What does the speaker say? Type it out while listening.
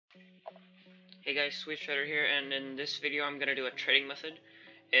Hey guys, Sweet Shredder here, and in this video I'm gonna do a trading method.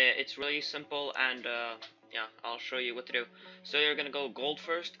 It's really simple, and yeah, I'll show you what to do. So you're gonna go gold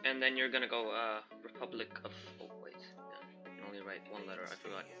first, and then you're gonna go Republic of. Oh wait, yeah, you can only write one letter. I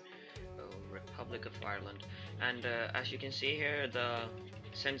forgot. Republic of Ireland. And as you can see here,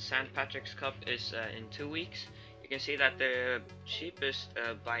 since St. Patrick's Cup is in 2 weeks, you can see that the cheapest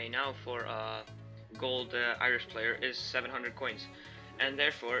buy now for a gold Irish player is 700 coins, and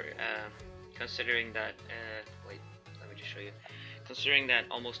therefore, considering that, wait, let me just show you. Considering that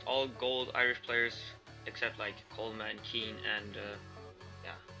almost all gold Irish players, except like Coleman, Keane, and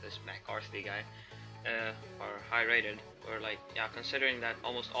yeah, this McCarthy guy, are high rated, or like, yeah, considering that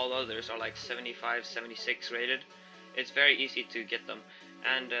almost all others are like 75, 76 rated, it's very easy to get them.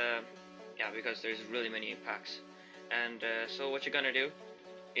 And yeah, because there's really many packs. And so what you're gonna do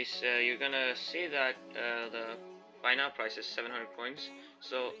is you're gonna see that the buy now price is 700 coins.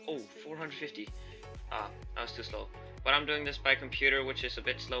 So 450. That was too slow. But I'm doing this by computer, which is a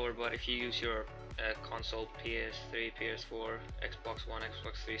bit slower. But if you use your console, PS3, PS4, Xbox One,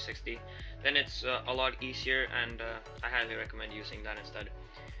 Xbox 360, then it's a lot easier, and I highly recommend using that instead.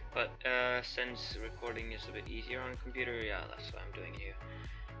 But since recording is a bit easier on computer, yeah, that's what I'm doing here.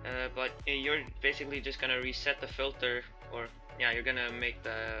 But you're basically just gonna reset the filter, or yeah, you're gonna make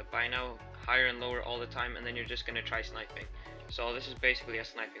the buy now higher and lower all the time, and then you're just gonna try sniping. So this is basically a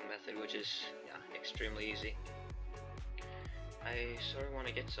sniping method, which is, yeah, extremely easy. I sort of want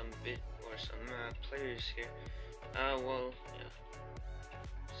to get some players here. Well, yeah.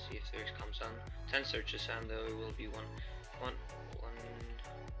 Let's see if there comes on 10 searches, and there will be one,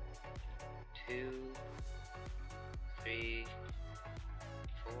 2, 3,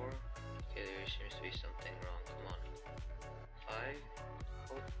 4. Okay, there seems to be something wrong. Come on. 5.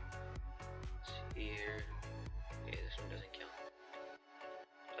 Oh, let's see here. Okay, this one doesn't count.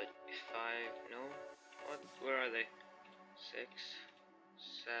 But 5. No. What? Where are they? 6,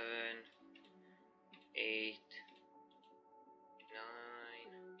 7, 8,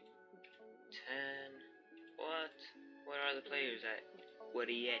 9, 10. What? Where are the players at? What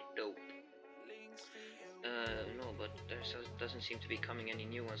are you at, dope? No, but there doesn't seem to be coming any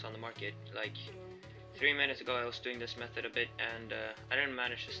new ones on the market. Like 3 minutes ago I was doing this method a bit, and I didn't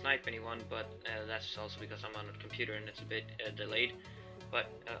manage to snipe anyone, but that's also because I'm on a computer and it's a bit delayed. But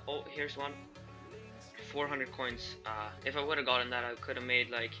oh, here's one. 400 coins. If I would have gotten that, I could have made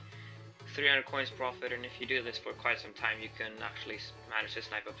like 300 coins profit, and if you do this for quite some time, you can actually manage to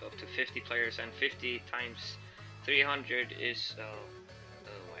snipe up to 50 players, and 50 times 300 is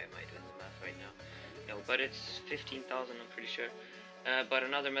why am I doing the math right now? No, but it's 15,000, I'm pretty sure. But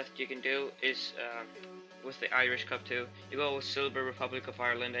another method you can do is with the Irish Cup too. You go with Silver Republic of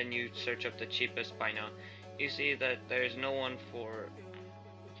Ireland and you search up the cheapest buy now. You see that there's no one for.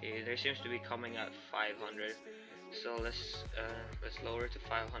 Okay, there seems to be coming at 500. So let's lower it to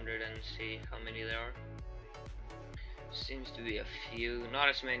 500 and see how many there are. Seems to be a few, not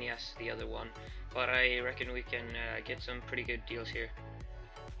as many as the other one, but I reckon we can get some pretty good deals here.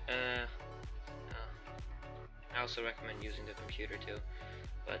 I also recommend using the computer too,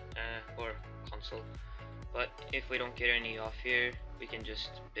 but or console. But if we don't get any off here, we can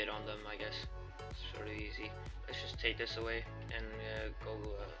just bid on them, I guess. It's sort of easy. Let's just take this away and go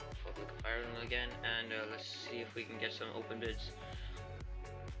Republic of Ireland again, and let's see if we can get some open bids.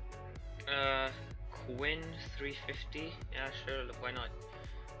 Quinn 350. Yeah, sure. Why not?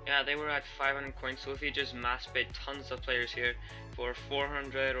 Yeah, they were at 500 coins, so if you just mass bid tons of players here for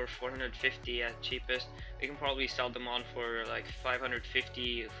 400 or 450 at cheapest, we can probably sell them on for like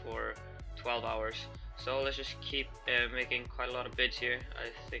 550 for 12 hours. So let's just keep making quite a lot of bids here.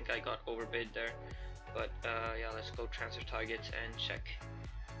 I think I got overbid there, but yeah, let's go transfer targets and check.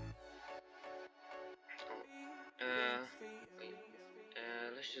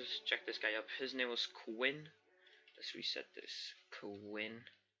 Let's just check this guy up. His name was Quinn. Let's reset this. Quinn.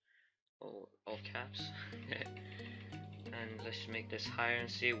 Oh, all caps. And let's make this higher and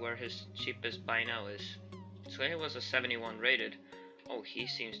see where his cheapest buy now is. So he was a 71 rated. Oh, he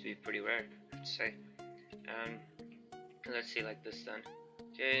seems to be pretty rare, I'd say. Let's see like this then.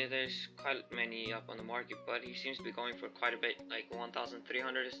 Okay, there's quite many up on the market, but he seems to be going for quite a bit. Like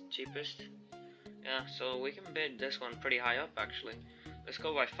 1,300 is cheapest. Yeah, so we can bid this one pretty high up actually. Let's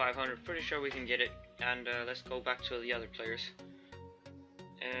go by 500. Pretty sure we can get it. And let's go back to the other players.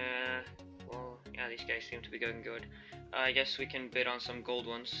 Well, yeah, these guys seem to be going good. I guess we can bid on some gold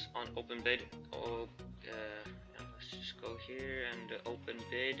ones on open bid. Oh, yeah, let's just go here and open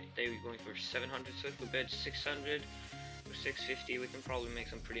bid. They were going for 700, so if we bid 600 or 650, we can probably make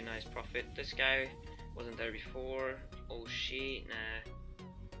some pretty nice profit. This guy wasn't there before. Oh, she, nah.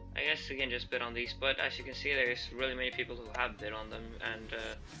 I guess you can just bid on these, but as you can see, there's really many people who have bid on them, and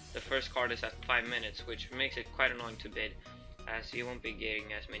the first card is at 5 minutes, which makes it quite annoying to bid, as you won't be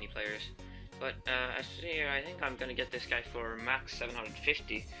getting as many players. But as you see here, I think I'm gonna get this guy for max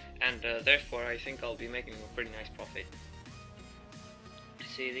 750, and therefore I think I'll be making a pretty nice profit.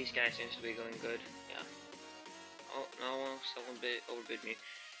 See, these guys seems to be going good. Yeah. Oh no, someone overbid me.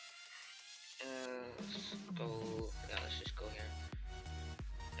 Let's go. Yeah, let's just go here.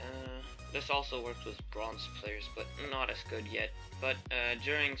 This also works with bronze players, but not as good yet. But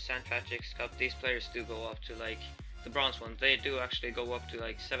during St. Patrick's Cup, these players do go up to like the bronze ones. They do actually go up to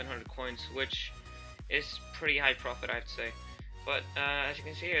like 700 coins, which is pretty high profit, I'd say. But as you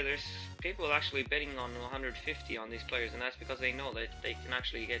can see here, there's people actually bidding on 150 on these players, and that's because they know that they can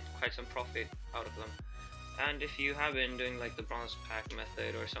actually get quite some profit out of them. And if you have been doing like the bronze pack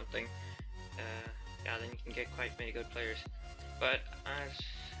method or something, yeah, then you can get quite many good players. But as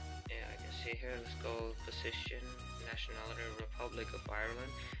yeah, I can see here, let's go position, nationality, Republic of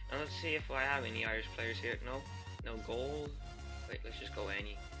Ireland, and let's see if I have any Irish players here. No gold. Wait, let's just go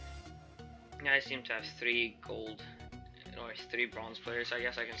any. Yeah, I seem to have 3 gold or 3 bronze players. I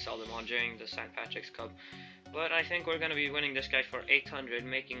guess I can sell them on during the St. Patrick's Cup. But I think we're gonna be winning this guy for 800,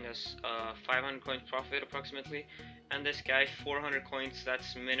 making us 500 coins profit approximately, and this guy 400 coins.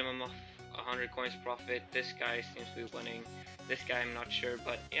 That's minimum of 100 coins profit. This guy seems to be winning. This guy I'm not sure,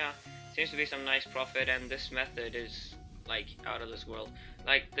 but yeah, seems to be some nice profit, and this method is like out of this world.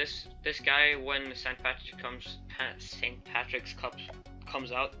 Like this guy, when St. Patrick's Cup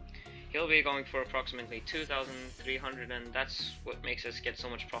comes out, he'll be going for approximately 2,300, and that's what makes us get so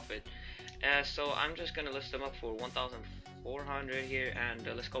much profit. So I'm just gonna list them up for 1,400 here, and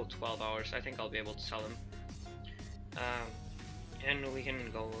let's go 12 hours. I think I'll be able to sell them. And we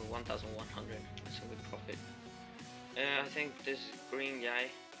can go 1,100. That's a good profit. I think this green guy.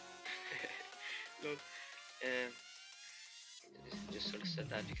 Look, just sort of said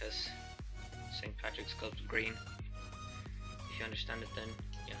that because St. Patrick's Cup's green. If you understand it, then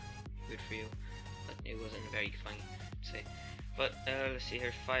yeah, good for you. But it wasn't very funny to say. But let's see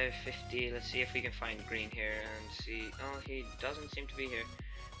here, 550. Let's see if we can find green here and see. Oh, he doesn't seem to be here.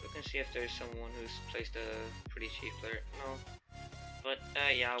 We can see if there's someone who's placed a pretty cheap player. No. But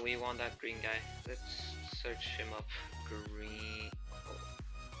yeah, we want that green guy. Let's search him up. Green. Oh.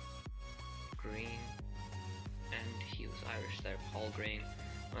 Green. And he was Irish there, Paul Green.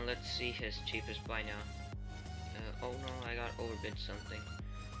 Well, let's see his cheapest buy now. Oh no, I got overbid something.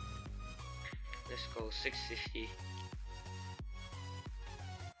 Let's go 650.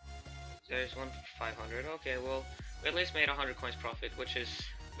 There's one for 500. Okay, well, we at least made 100 coins profit, which is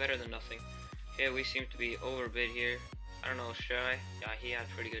better than nothing. Okay, we seem to be overbid here. I don't know, should I? Yeah, he had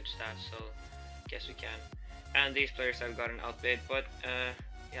pretty good stats, so guess we can. And these players have gotten outbid, but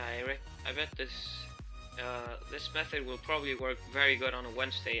yeah, I bet this method will probably work very good on a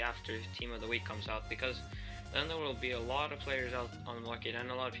Wednesday after Team of the Week comes out, because then there will be a lot of players out on the market and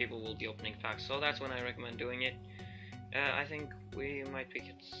a lot of people will be opening packs. So that's when I recommend doing it. I think we might pick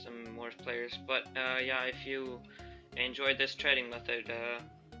some more players, but yeah, if you enjoyed this trading method,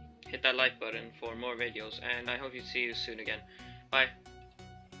 hit that like button for more videos, and I hope to see you soon again. Bye.